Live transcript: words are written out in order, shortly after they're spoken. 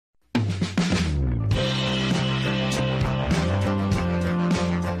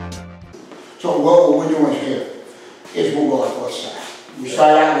So what we're doing here is we'll go like this. We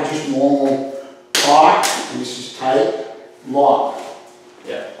start out with just normal lock, and this is tight, lock.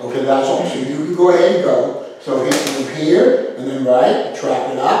 Yeah. Okay, that's all. So you can go ahead and go. So move here, and then right, trap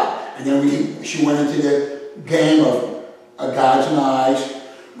it up, and then she went into the game of guards and eyes,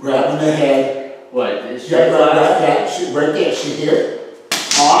 grabbing the head. What? Right there, see here?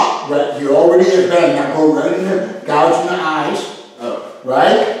 Right, you're already there, bang, now go right in the gouge in the eyes. Oh.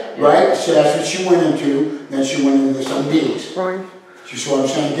 Right? Yeah. Right? So that's what she went into, then she went into some knees. Right. You see what I'm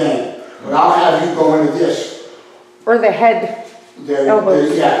saying again? But I'll have you go into this. Or the head.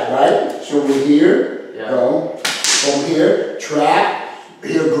 Elbows. Yeah, right? So we're here, go here, trap,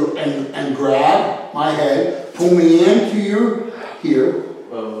 here, and grab my head, pull me into your, here,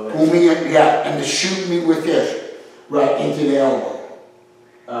 pull me in, and to shoot me with this, right, into the elbow.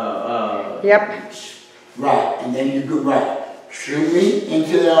 Yep. Right, and then you go, right, shoot me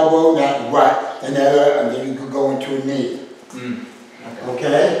into the elbow, that, right, and then you could go into a knee.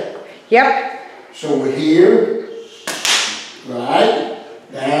 Okay? Yep. So we're here, right,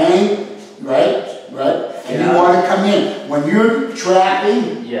 bang, right, and you want to come in. When you're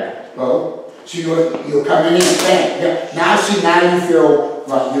trapping, so you're coming in, bang, now see, now you feel,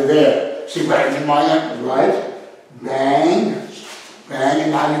 right, you're there. See, right, in my hand, right, bang,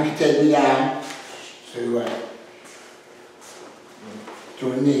 and now you can take me down, so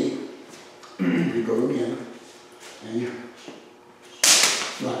to a knee. You go again, and you,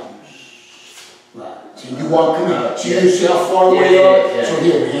 right. So you walk, come in. See, you see how far away you are? Yeah. So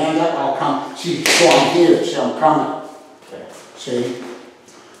here, hand up, I'll come. See, so I'm here, so I'm coming. Okay. See?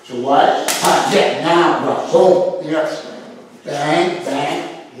 So what? Now, right, boom, yes. Bang,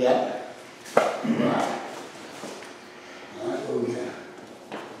 yep. Right. Right, go again.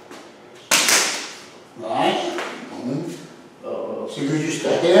 Right, boom. So you're just a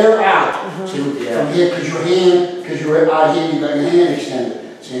hair out. See, from here, because you're out here, you got your hand extended.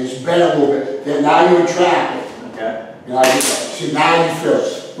 See, it's bent a little bit. Then now you're trapping. Okay. Now you see, now you feel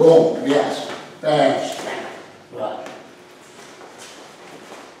it. Boom, yes. Bang. Right.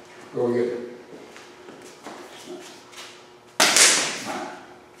 Go again.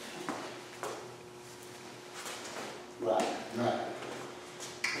 Right.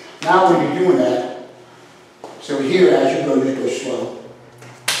 Now when you're doing that, so here as you go, just go slow.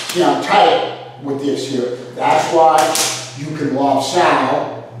 See, I'm tight with this here. That's why you can Lok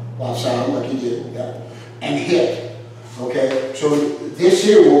Sau like you did, and hit. Okay, so this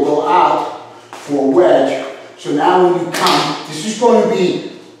here will go out for a wedge. So now when you come, this is going to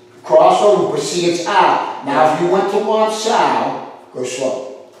be crossover, but see, it's out. Now if you went to Lok Sau, go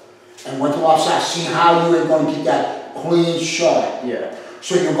slow. And went to Lok Sau, see how you are going to get that clean shot. Yeah.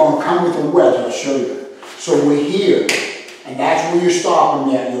 So you're going to come with a wedge, I'll show you. So we're here, and that's where you're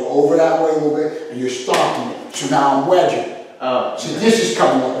stopping me at. You're over that way a little bit, and you're stopping me. So now I'm wedging. Oh. See, this is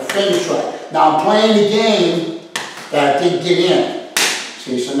coming like a finger strike. Now I'm playing the game that I didn't get in.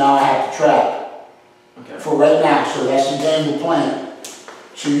 See, so now I have to trap. Okay. For right now, so that's the game we're playing.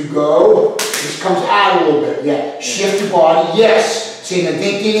 So you go, this comes out a little bit, Shift your body, yes. See, I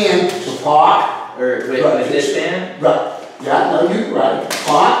didn't get in, so park. Or wait, right, with this band? Right, you right,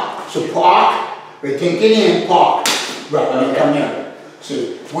 park, so park, but didn't get in, park. Right, okay. Come in.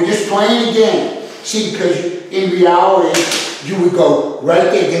 See, we're just playing the game. See, because in reality, you would go right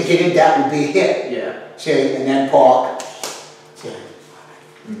there, didn't get in, that would be a hit. Yeah. See, and then park. See.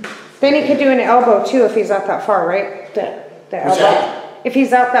 Then he could do an elbow too if he's out that far, right? The elbow. That? If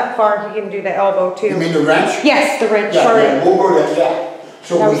he's out that far, he can do the elbow too. You mean the wrench? Yes, the wrench. Yeah, we'll go there,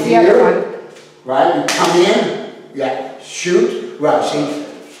 So that we're here, right? You come in, shoot, right, see,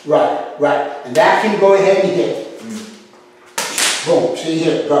 right. And that can go ahead and hit. Boom, see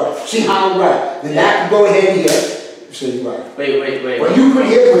here, go. See how, right. Then that can go ahead and hit. See, right. Wait. Well, you could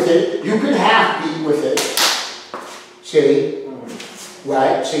hit with it, you could half beat with it. See?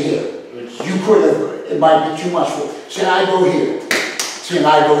 Right, see here. You could have, it might be too much for, see, I go here. See, and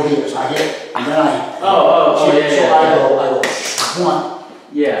I go here, so I hit, and then I, so I go, one.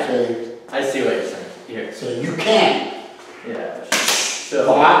 Yeah, See? I see what you're saying. Here. So you can. Yeah. So.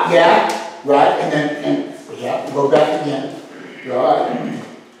 Block, right, and then, go back again. Right.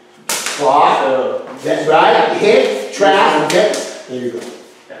 Block, right, hit, trap, hit. There you go.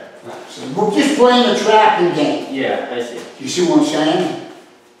 Right. So we're just playing a trapping game. Yeah, I see. You see what I'm saying?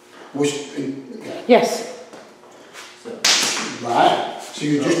 Yes. Right? So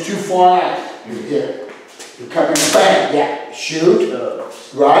you're just too far out. You're here. You're coming back. Shoot.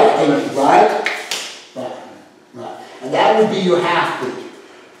 Right. And that would be your half beat.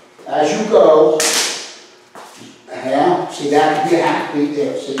 As you go, see, that would be a half beat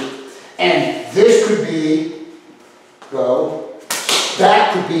there, see? And this could be, go,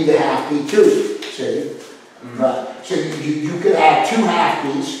 that could be the half beat too, see? Right, so you could add 2 half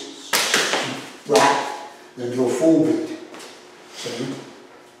beats, right, then do a full beat, see?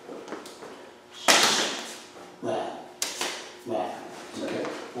 Right, right, okay,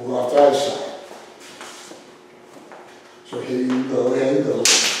 we'll go off the other side. So here you go,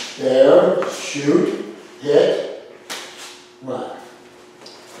 there, shoot, hit, right.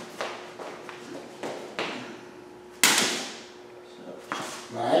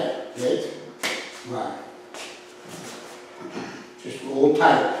 Right, hit, right. Just a little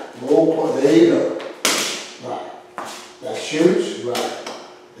tighter, there you go. Right, that shoots, right,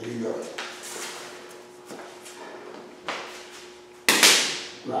 there you go.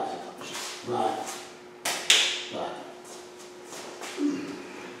 Right, right, right.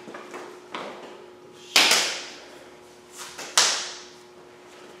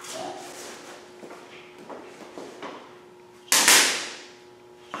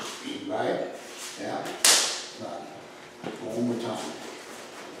 Right, yeah, right. One more time.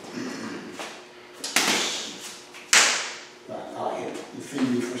 Right, now here, you feed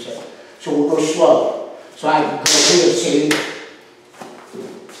me for a second. So we'll go slow. So I go here, see?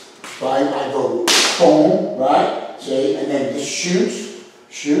 Right, I go boom, right? See, and then this shoots,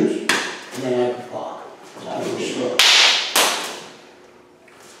 and then I can pop. So I go slow.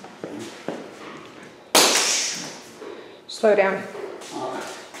 Slow down.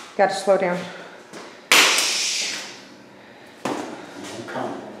 Gotta slow down. I'm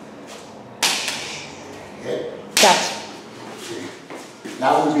coming. Hit. That's. See?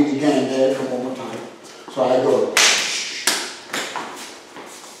 Now we'll beat again, there, come one more time. So I go.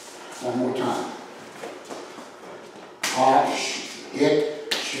 One more time.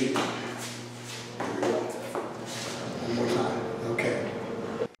 Hit, shoot.